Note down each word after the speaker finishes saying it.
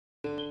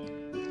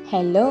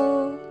Hello.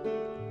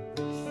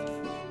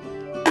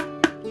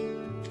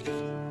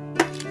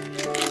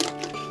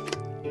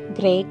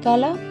 Grey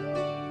color,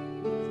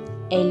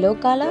 yellow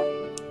color,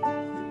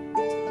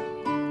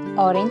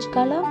 orange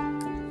color,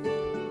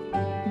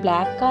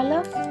 black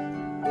color,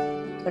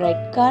 red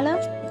color,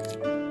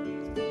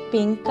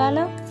 pink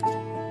color,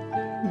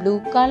 blue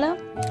color,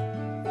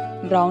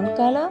 brown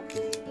color,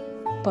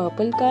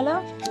 purple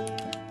color,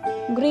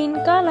 green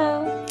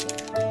color.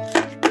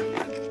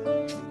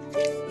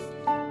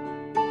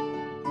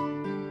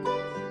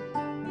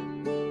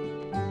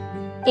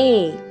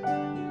 A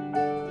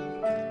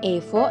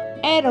for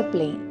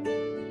aeroplane.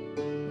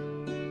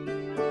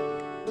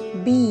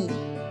 B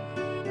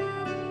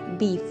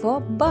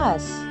for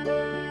bus.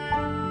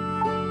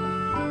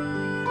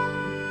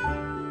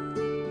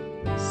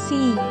 C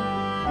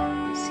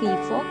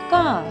for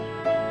car.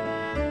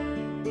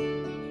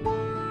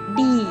 D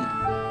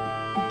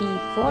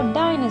for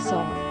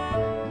dinosaur.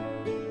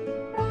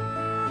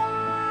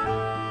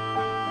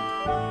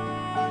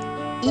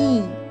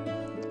 E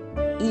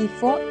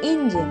for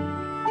engine.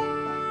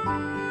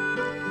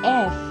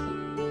 F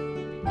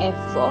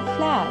for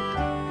flag.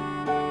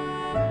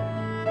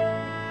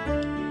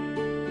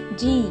 G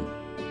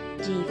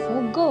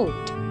for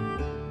goat.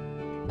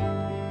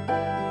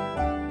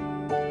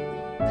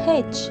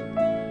 H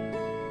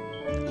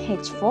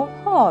for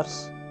horse.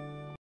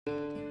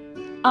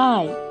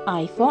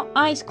 I for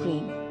ice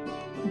cream.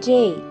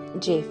 J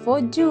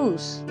for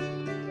juice.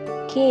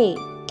 K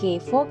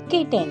for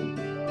kitten.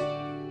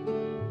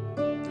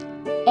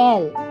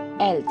 L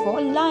for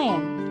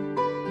lion.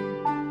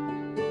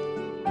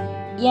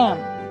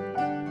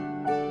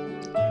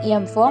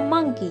 M for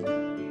monkey.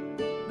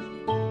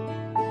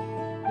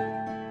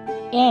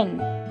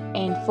 N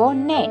for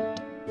net.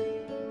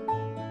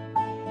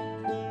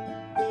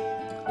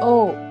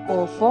 O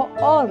for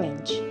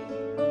orange.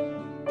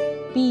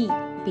 P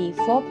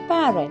for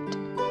parrot.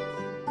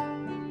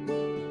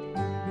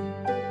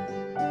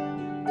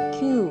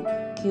 Q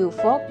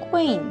for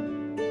queen.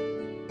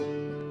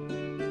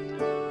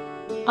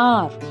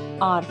 R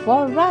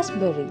for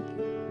raspberry.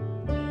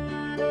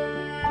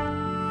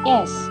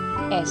 S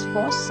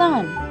for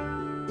sun.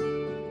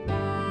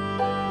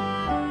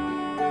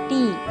 T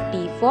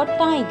for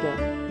tiger.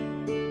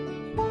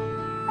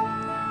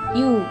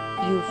 U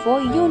for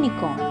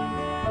unicorn.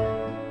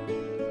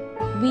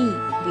 V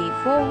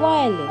for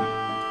violin.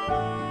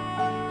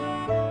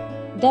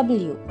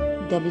 W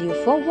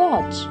for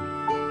watch.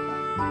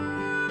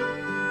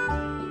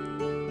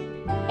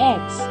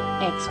 X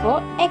for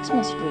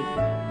Xmas tree.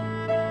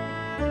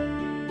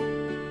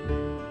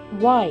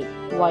 Y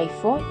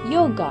for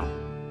yoga.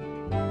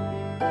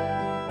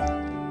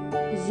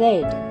 Z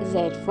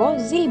for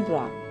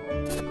zebra.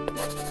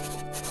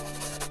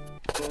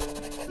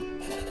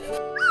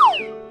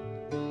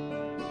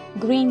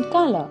 Green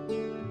color.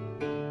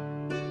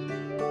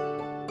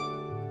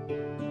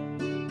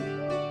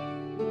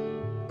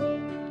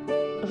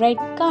 Red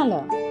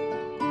color.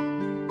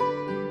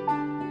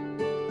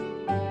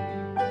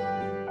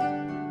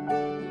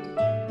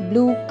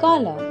 Blue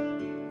color.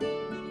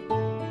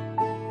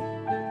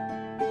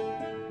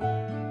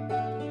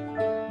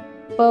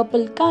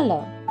 Purple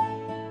color.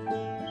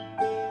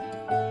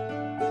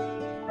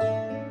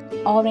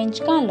 Orange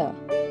color.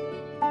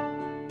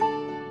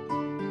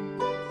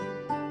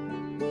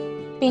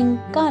 Pink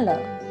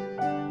color.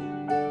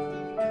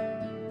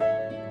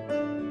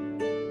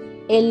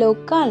 Yellow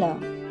color.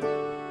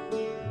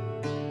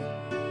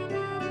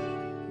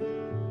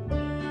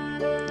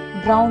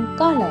 Brown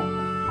color.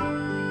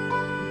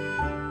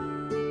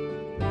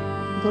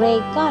 Gray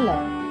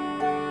color.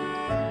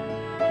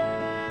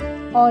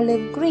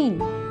 Olive green.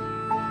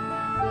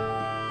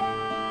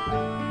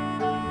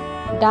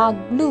 Dark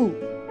blue.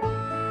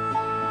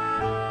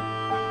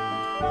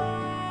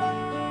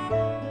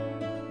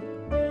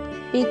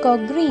 Peacock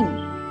green.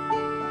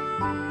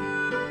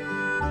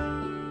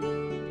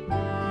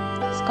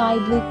 Sky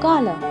blue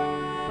color.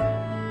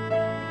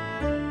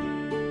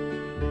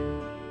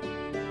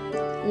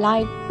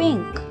 Light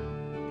pink.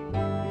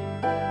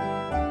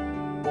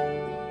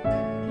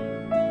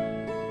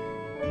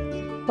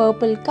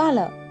 Purple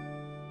color.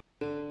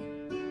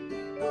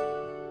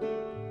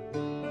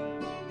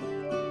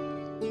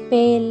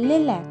 Pale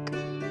lilac.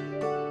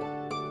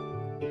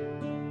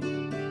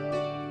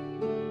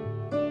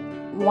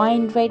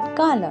 Wine red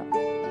color.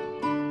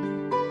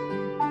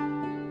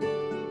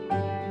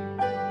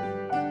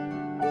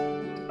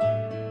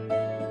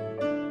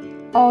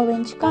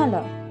 Orange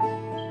color.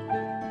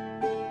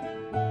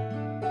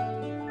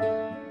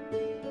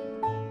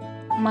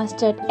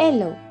 Mustard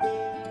yellow.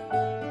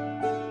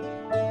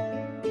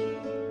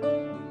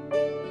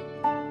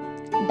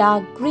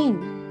 Dark green.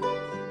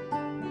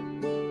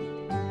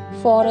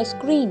 Forest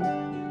green.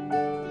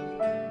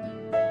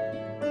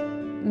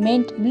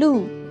 Mint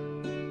blue.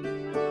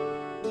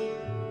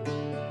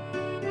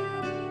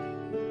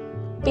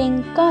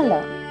 Pink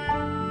color.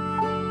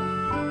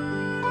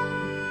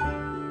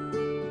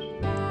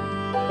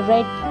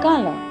 Red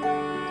color.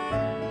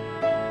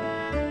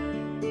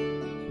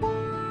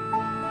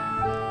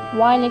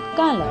 violet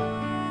color,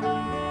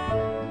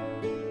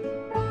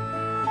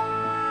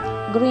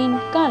 green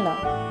color.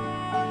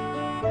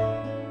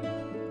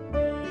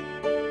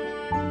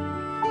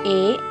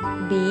 A,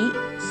 B,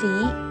 C,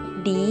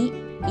 D,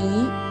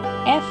 E,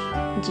 F,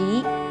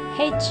 G,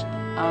 H,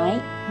 I,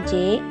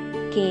 J,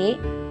 K,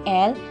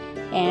 L,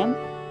 M,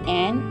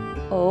 N,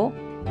 O,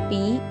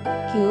 P,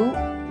 Q,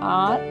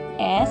 R,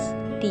 S,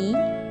 T,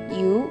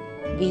 U,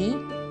 V,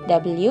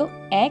 W,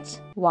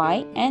 X,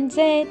 Y and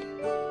Z.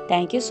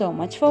 Thank you so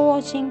much for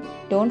watching.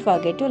 Don't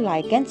forget to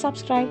like and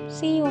subscribe.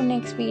 See you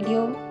next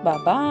video. Bye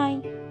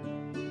bye.